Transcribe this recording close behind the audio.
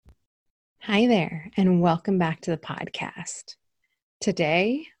Hi there, and welcome back to the podcast.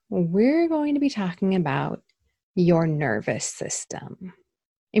 Today, we're going to be talking about your nervous system.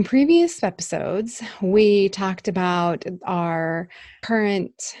 In previous episodes, we talked about our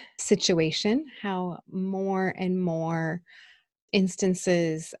current situation, how more and more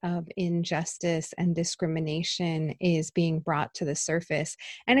instances of injustice and discrimination is being brought to the surface.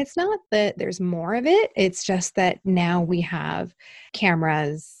 And it's not that there's more of it, it's just that now we have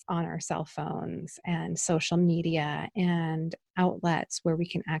cameras on our cell phones and social media and outlets where we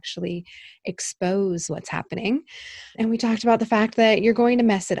can actually expose what's happening. And we talked about the fact that you're going to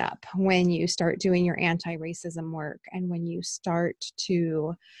mess it up when you start doing your anti-racism work and when you start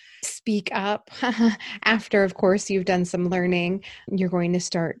to speak up after, of course, you've done some learning. You're going to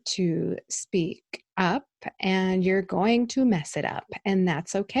start to speak up and you're going to mess it up. And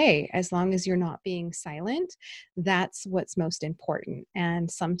that's okay. As long as you're not being silent, that's what's most important. And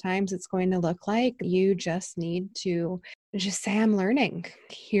sometimes it's going to look like you just need to just say, I'm learning.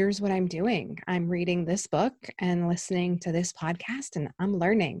 Here's what I'm doing. I'm reading this book and listening to this podcast, and I'm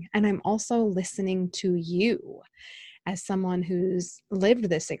learning. And I'm also listening to you. As someone who's lived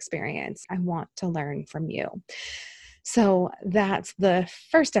this experience, I want to learn from you. So that's the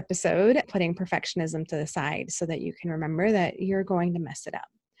first episode, putting perfectionism to the side so that you can remember that you're going to mess it up.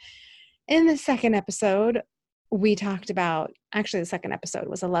 In the second episode, we talked about, actually, the second episode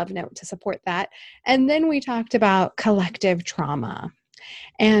was a love note to support that. And then we talked about collective trauma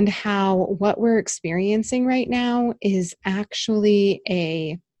and how what we're experiencing right now is actually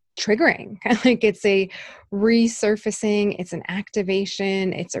a triggering. Like it's a resurfacing, it's an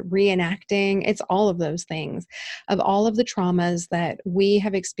activation, it's a reenacting, it's all of those things of all of the traumas that we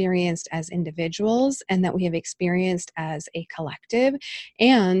have experienced as individuals and that we have experienced as a collective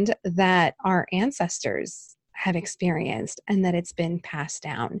and that our ancestors have experienced and that it's been passed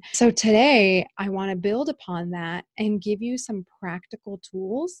down. So today, I want to build upon that and give you some practical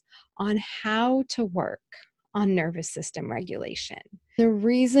tools on how to work on nervous system regulation. The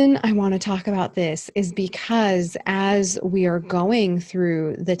reason I want to talk about this is because as we are going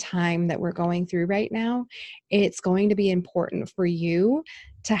through the time that we're going through right now, it's going to be important for you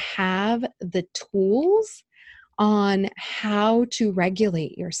to have the tools on how to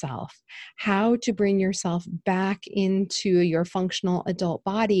regulate yourself, how to bring yourself back into your functional adult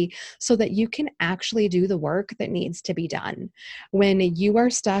body so that you can actually do the work that needs to be done. When you are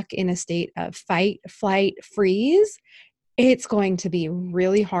stuck in a state of fight, flight, freeze, it's going to be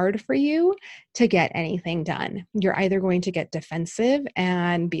really hard for you to get anything done. You're either going to get defensive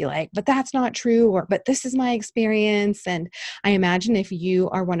and be like, but that's not true, or, but this is my experience. And I imagine if you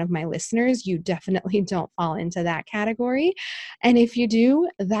are one of my listeners, you definitely don't fall into that category. And if you do,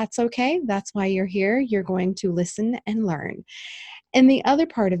 that's okay. That's why you're here. You're going to listen and learn. And the other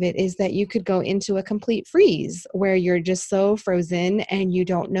part of it is that you could go into a complete freeze where you're just so frozen and you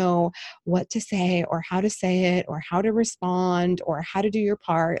don't know what to say or how to say it or how to respond or how to do your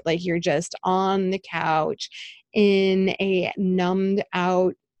part. Like you're just on the couch in a numbed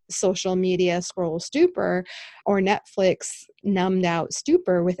out social media scroll stupor or Netflix numbed out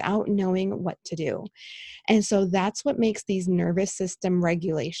stupor without knowing what to do. And so that's what makes these nervous system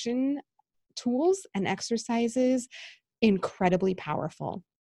regulation tools and exercises incredibly powerful.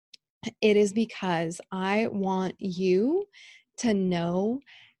 It is because I want you to know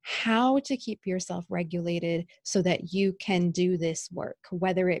how to keep yourself regulated so that you can do this work,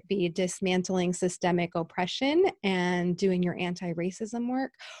 whether it be dismantling systemic oppression and doing your anti-racism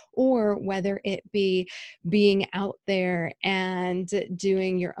work, or whether it be being out there and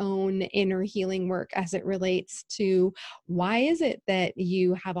doing your own inner healing work as it relates to why is it that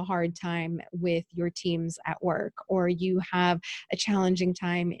you have a hard time with your teams at work, or you have a challenging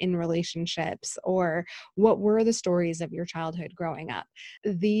time in relationships, or what were the stories of your childhood growing up.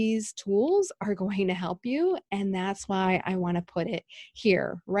 These tools are going to help you, and that's why I want to put it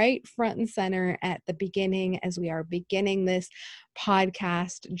here, right front and center at the beginning as we are beginning this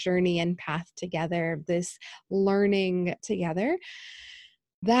podcast journey and path together, this learning together.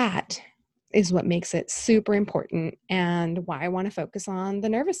 That is what makes it super important and why I want to focus on the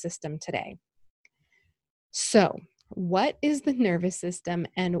nervous system today. So, what is the nervous system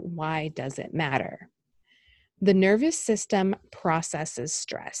and why does it matter? The nervous system processes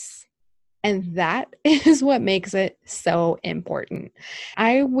stress. And that is what makes it so important.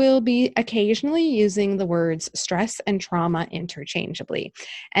 I will be occasionally using the words stress and trauma interchangeably.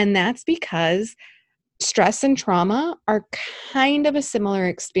 And that's because Stress and trauma are kind of a similar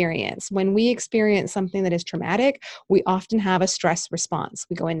experience. When we experience something that is traumatic, we often have a stress response.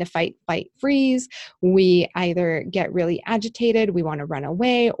 We go into fight, fight, freeze. We either get really agitated, we want to run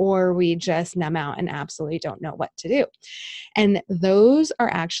away, or we just numb out and absolutely don't know what to do. And those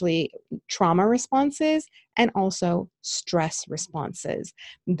are actually trauma responses and also stress responses.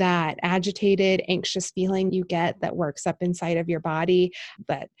 That agitated, anxious feeling you get that works up inside of your body,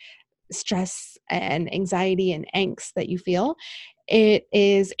 that stress and anxiety and angst that you feel, it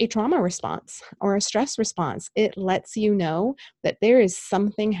is a trauma response or a stress response. It lets you know that there is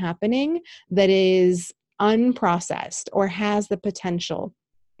something happening that is unprocessed or has the potential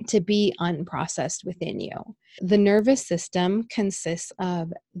to be unprocessed within you. The nervous system consists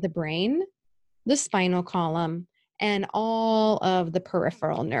of the brain, the spinal column, and all of the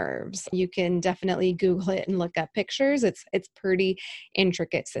peripheral nerves. You can definitely Google it and look up pictures. It's pretty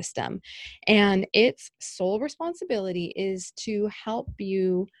intricate system. And its sole responsibility is to help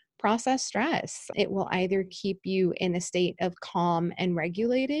you process stress. It will either keep you in a state of calm and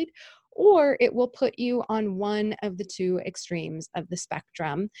regulated, or it will put you on one of the two extremes of the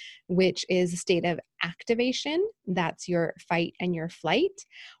spectrum, which is a state of activation. That's your fight and your flight,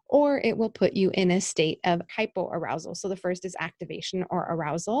 or it will put you in a state of hypoarousal. So the first is activation or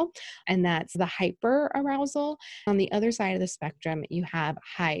arousal, and that's the hyperarousal. On the other side of the spectrum, you have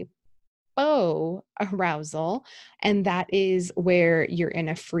hypoarousal, and that is where you're in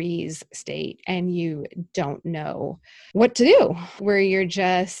a freeze state and you don't know what to do, where you're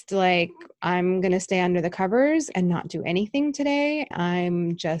just like, I'm going to stay under the covers and not do anything today.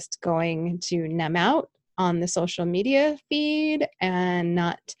 I'm just going to numb out on the social media feed and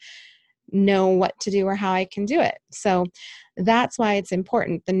not know what to do or how I can do it. So that's why it's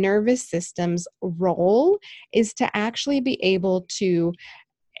important. The nervous system's role is to actually be able to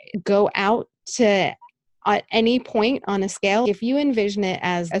go out to at any point on a scale. If you envision it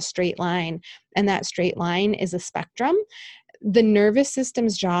as a straight line and that straight line is a spectrum, the nervous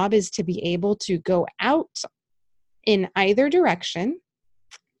system's job is to be able to go out in either direction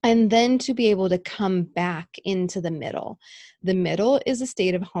and then to be able to come back into the middle. The middle is a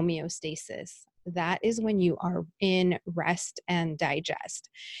state of homeostasis. That is when you are in rest and digest.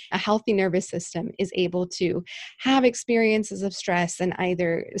 A healthy nervous system is able to have experiences of stress and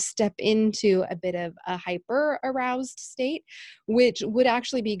either step into a bit of a hyper aroused state, which would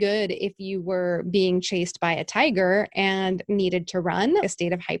actually be good if you were being chased by a tiger and needed to run. A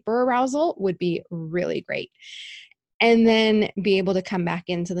state of hyper arousal would be really great. And then be able to come back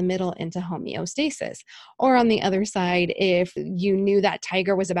into the middle, into homeostasis. Or on the other side, if you knew that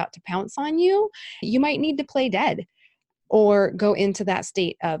tiger was about to pounce on you, you might need to play dead or go into that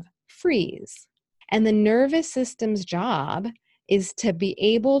state of freeze. And the nervous system's job is to be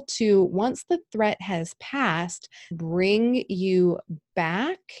able to, once the threat has passed, bring you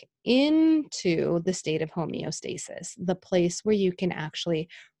back into the state of homeostasis, the place where you can actually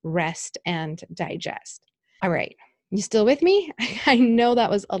rest and digest. All right. You still with me? I know that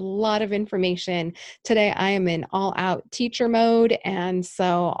was a lot of information. Today I am in all out teacher mode, and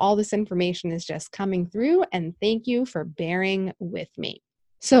so all this information is just coming through, and thank you for bearing with me.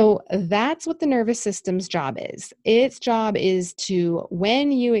 So that's what the nervous system's job is. Its job is to,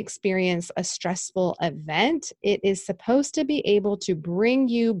 when you experience a stressful event, it is supposed to be able to bring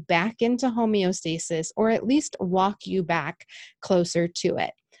you back into homeostasis, or at least walk you back closer to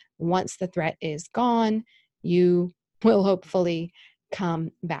it. Once the threat is gone, you will hopefully come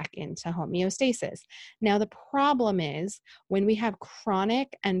back into homeostasis. Now, the problem is when we have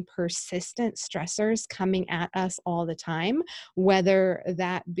chronic and persistent stressors coming at us all the time, whether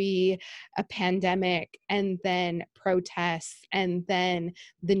that be a pandemic and then protests and then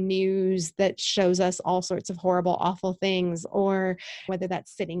the news that shows us all sorts of horrible, awful things, or whether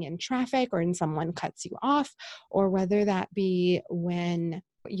that's sitting in traffic or when someone cuts you off, or whether that be when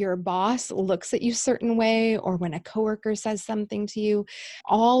your boss looks at you a certain way, or when a coworker says something to you,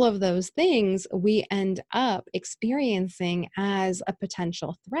 all of those things we end up experiencing as a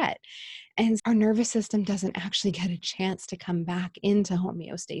potential threat. And our nervous system doesn't actually get a chance to come back into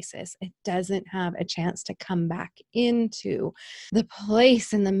homeostasis. It doesn't have a chance to come back into the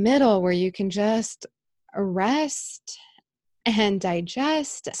place in the middle where you can just rest and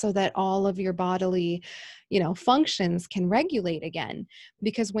digest so that all of your bodily, functions can regulate again.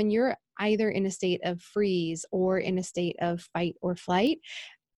 Because when you're either in a state of freeze or in a state of fight or flight,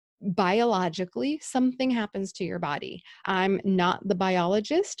 biologically, something happens to your body. I'm not the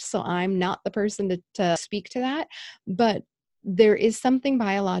biologist, so I'm not the person to speak to that, but there is something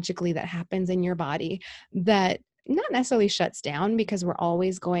biologically that happens in your body that not necessarily shuts down because we're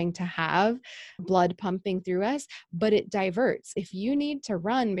always going to have blood pumping through us, but it diverts. If you need to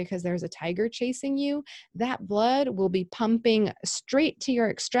run because there's a tiger chasing you, that blood will be pumping straight to your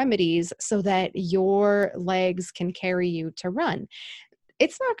extremities so that your legs can carry you to run.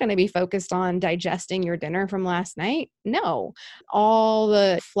 It's not going to be focused on digesting your dinner from last night. No, all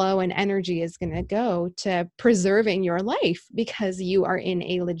the flow and energy is going to go to preserving your life because you are in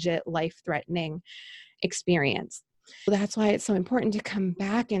a legit life-threatening experience. That's why it's so important to come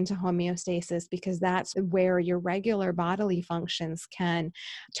back into homeostasis, because that's where your regular bodily functions can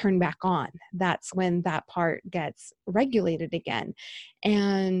turn back on. That's when that part gets regulated again.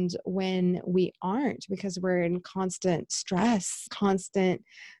 And when we aren't, because we're in constant stress, constant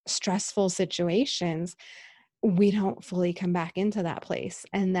stressful situations, we don't fully come back into that place.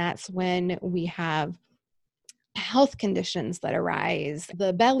 And that's when we have health conditions that arise,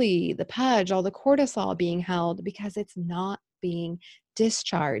 the belly, the pudge, all the cortisol being held because it's not being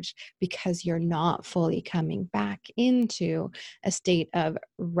discharged, because you're not fully coming back into a state of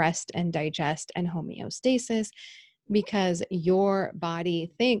rest and digest and homeostasis, because your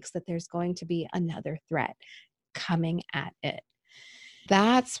body thinks that there's going to be another threat coming at it.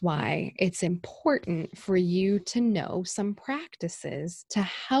 That's why it's important for you to know some practices to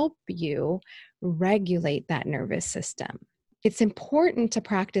help you regulate that nervous system. It's important to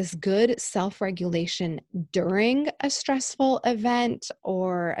practice good self-regulation during a stressful event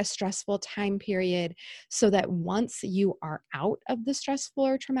or a stressful time period, so that once you are out of the stressful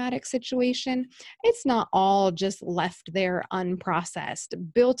or traumatic situation, it's not all just left there unprocessed,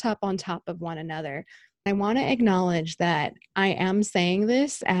 built up on top of one another. I want to acknowledge that I am saying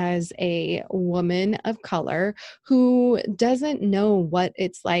this as a woman of color who doesn't know what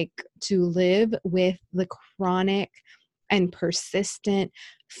it's like to live with the chronic and persistent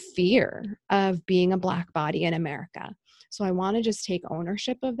fear of being a Black body in America. So I want to just take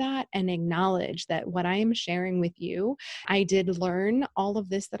ownership of that and acknowledge that what I am sharing with you, I did learn all of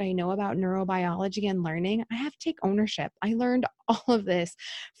this that I know about neurobiology and learning. I have to take ownership. I learned all of this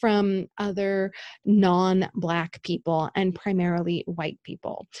from other non-Black people and primarily white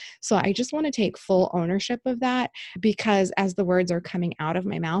people. So I just want to take full ownership of that, because as the words are coming out of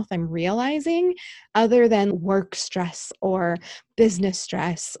my mouth, I'm realizing other than work stress or business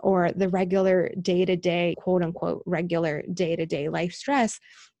stress or the regular day-to-day, quote unquote, regular day-to-day life stress,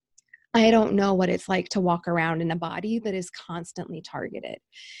 I don't know what it's like to walk around in a body that is constantly targeted.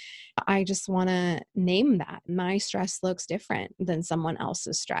 I just want to name that. My stress looks different than someone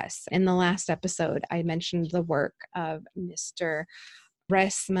else's stress. In the last episode, I mentioned the work of Mr.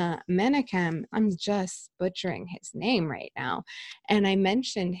 Resmaa Menakem. I'm just butchering his name right now. And I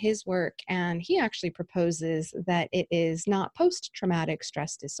mentioned his work, and he actually proposes that it is not post-traumatic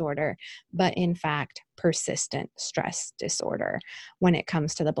stress disorder, but in fact, persistent stress disorder when it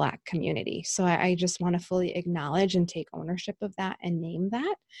comes to the Black community. So I just want to fully acknowledge and take ownership of that and name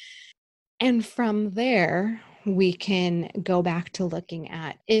that. And from there, we can go back to looking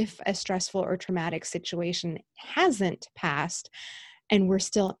at, if a stressful or traumatic situation hasn't passed and we're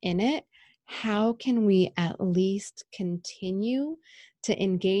still in it, how can we at least continue to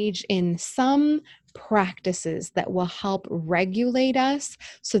engage in some practices that will help regulate us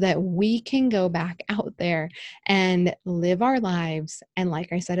so that we can go back out there and live our lives? And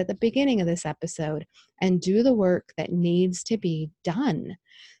like I said at the beginning of this episode, and do the work that needs to be done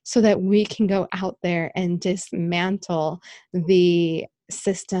so that we can go out there and dismantle the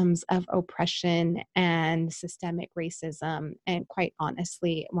systems of oppression and systemic racism, and quite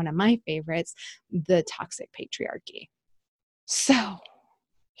honestly, one of my favorites, the toxic patriarchy. So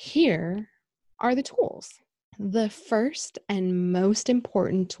here are the tools. The first and most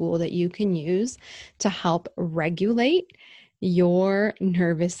important tool that you can use to help regulate your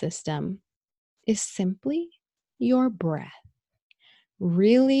nervous system is simply your breath.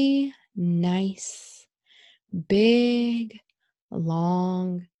 Really nice, big,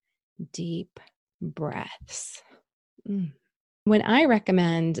 long, deep breaths. When I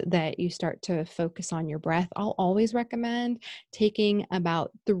recommend that you start to focus on your breath, I'll always recommend taking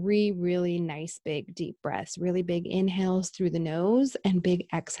about 3 really nice, big, deep breaths, really big inhales through the nose and big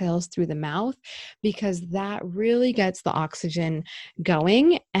exhales through the mouth, because that really gets the oxygen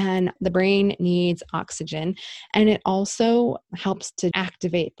going, and the brain needs oxygen. And it also helps to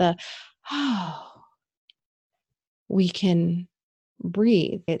activate the, we can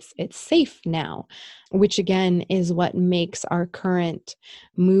breathe. It's safe now, which again is what makes our current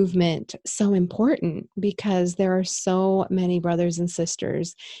movement so important, because there are so many brothers and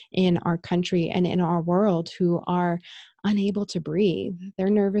sisters in our country and in our world who are unable to breathe. Their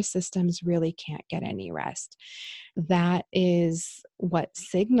nervous systems really can't get any rest. That is what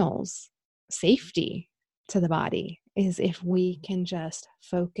signals safety to the body, is if we can just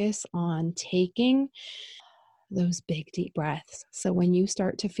focus on taking those big deep breaths. So when you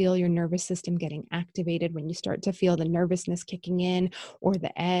start to feel your nervous system getting activated, when you start to feel the nervousness kicking in, or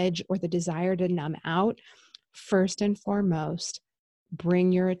the edge, or the desire to numb out, first and foremost,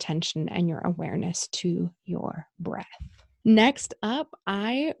 bring your attention and your awareness to your breath. Next up,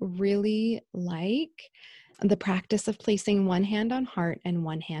 I really like the practice of placing one hand on heart and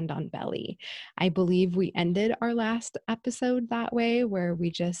one hand on belly. I believe we ended our last episode that way, where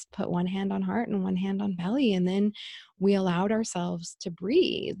we just put one hand on heart and one hand on belly, and then we allowed ourselves to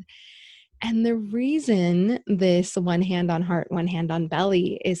breathe. And the reason this one hand on heart, one hand on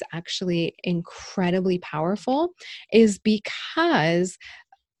belly is actually incredibly powerful is because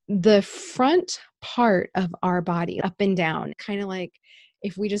the front part of our body, up and down, kind of like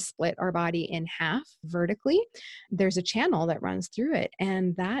if we just split our body in half vertically, there's a channel that runs through it.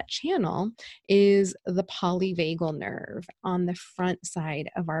 And that channel is the polyvagal nerve on the front side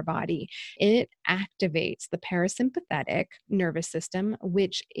of our body. It activates the parasympathetic nervous system,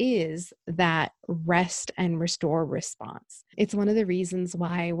 which is that rest and restore response. It's one of the reasons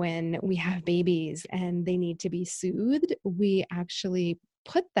why when we have babies and they need to be soothed, we actually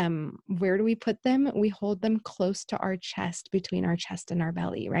put them, where do we put them? We hold them close to our chest, between our chest and our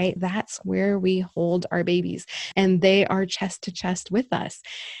belly, right? That's where we hold our babies, and they are chest to chest with us.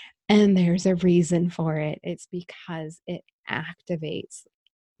 And there's a reason for it. It's because it activates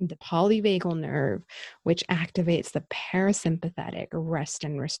the polyvagal nerve, which activates the parasympathetic rest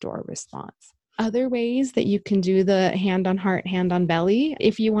and restore response. Other ways that you can do the hand on heart, hand on belly,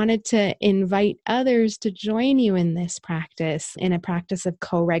 if you wanted to invite others to join you in this practice, in a practice of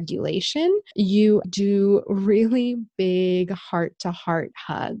co-regulation, you do really big heart to heart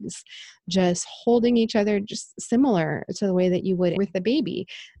hugs, just holding each other, just similar to the way that you would with a baby,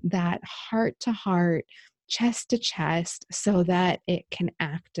 that heart to heart, chest to chest, so that it can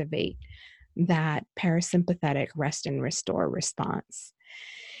activate that parasympathetic rest and restore response.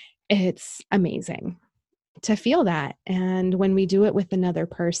 It's amazing to feel that. And when we do it with another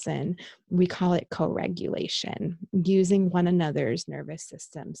person, we call it co-regulation, using one another's nervous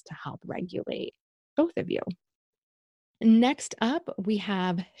systems to help regulate both of you. Next up, we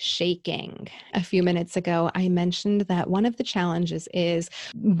have shaking. A few minutes ago, I mentioned that one of the challenges is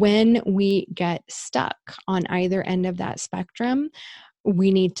when we get stuck on either end of that spectrum,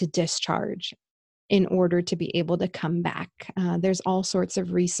 we need to discharge in order to be able to come back. There's all sorts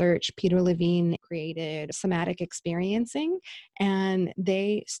of research. Peter Levine created somatic experiencing, and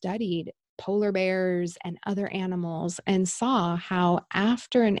they studied polar bears and other animals and saw how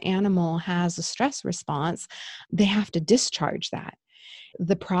after an animal has a stress response, they have to discharge that.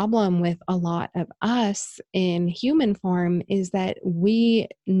 The problem with a lot of us in human form is that we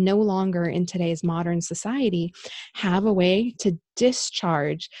no longer, in today's modern society, have a way to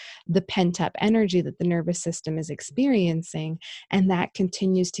discharge the pent-up energy that the nervous system is experiencing. And that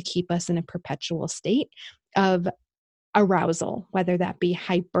continues to keep us in a perpetual state of arousal, whether that be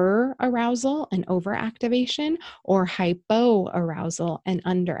hyper arousal and overactivation, or hypo arousal and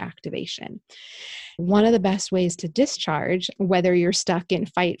underactivation. One of the best ways to discharge, whether you're stuck in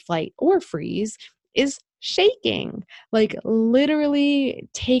fight, flight, or freeze, is shaking, like literally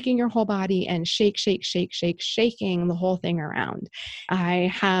taking your whole body and shaking the whole thing around.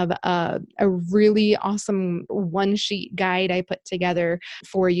 I have a really awesome one sheet guide I put together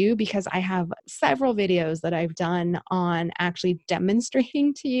for you, because I have several videos that I've done on actually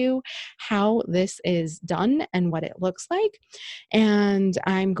demonstrating to you how this is done and what it looks like. And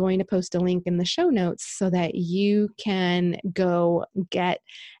I'm going to post a link in the show notes so that you can go get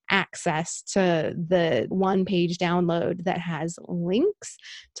access to the one-page download that has links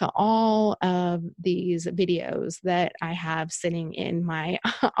to all of these videos that I have sitting in my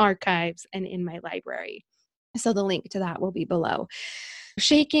archives and in my library. So the link to that will be below.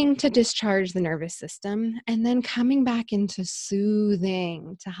 Shaking to discharge the nervous system, and then coming back into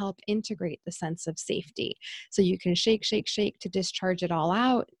soothing to help integrate the sense of safety. So you can shake to discharge it all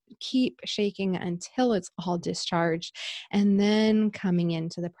out, keep shaking until it's all discharged, and then coming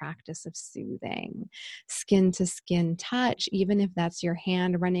into the practice of soothing. Skin to skin touch, even if that's your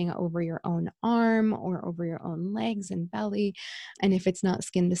hand running over your own arm or over your own legs and belly. And if it's not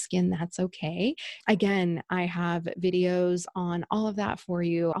skin to skin, that's okay. Again, I have videos on all of that for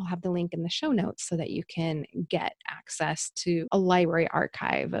you. I'll have the link in the show notes so that you can get access to a library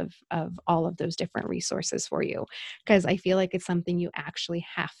archive of all of those different resources for you, because I feel like it's something you actually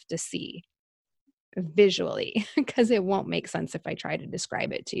have to see. visually because it won't make sense if I try to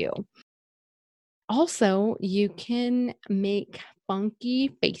describe it to you. Also, you can make funky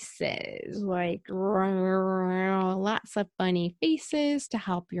faces, like lots of funny faces to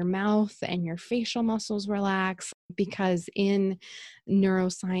help your mouth and your facial muscles relax. Because in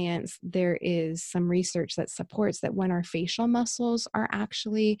neuroscience, there is some research that supports that when our facial muscles are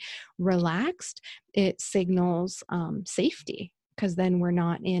actually relaxed, it signals safety, because then we're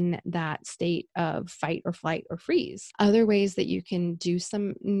not in that state of fight or flight or freeze. Other ways that you can do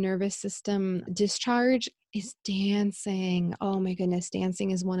some nervous system discharge is dancing. Oh my goodness,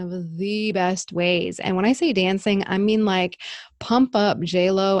 dancing is one of the best ways. And when I say dancing, I mean like pump up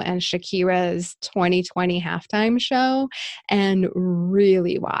J-Lo and Shakira's 2020 halftime show and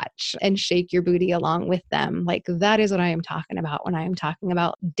really watch and shake your booty along with them. Like that is what I am talking about when I am talking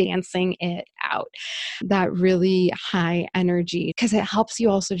about dancing it out. That really high energy, because it helps you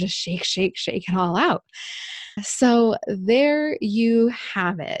also just shake it all out. So there you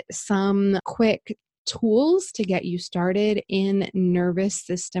have it. Some quick tools to get you started in nervous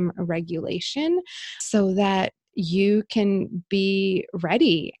system regulation so that you can be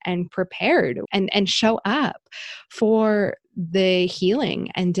ready and prepared and show up for the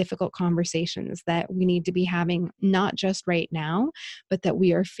healing and difficult conversations that we need to be having, not just right now, but that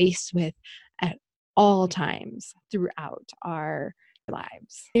we are faced with at all times throughout our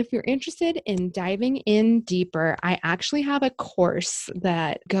lives. If you're interested in diving in deeper, I actually have a course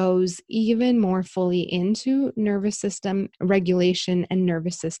that goes even more fully into nervous system regulation and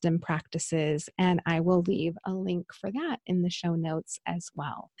nervous system practices, and I will leave a link for that in the show notes as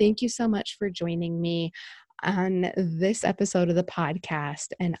well. Thank you so much for joining me on this episode of the podcast,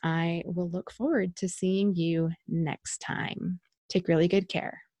 and I will look forward to seeing you next time. Take really good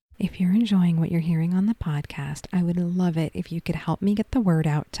care. If you're enjoying what you're hearing on the podcast, I would love it if you could help me get the word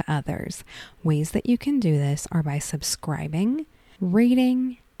out to others. Ways that you can do this are by subscribing,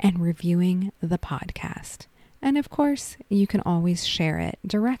 rating, and reviewing the podcast. And of course, you can always share it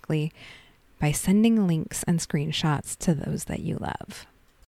directly by sending links and screenshots to those that you love.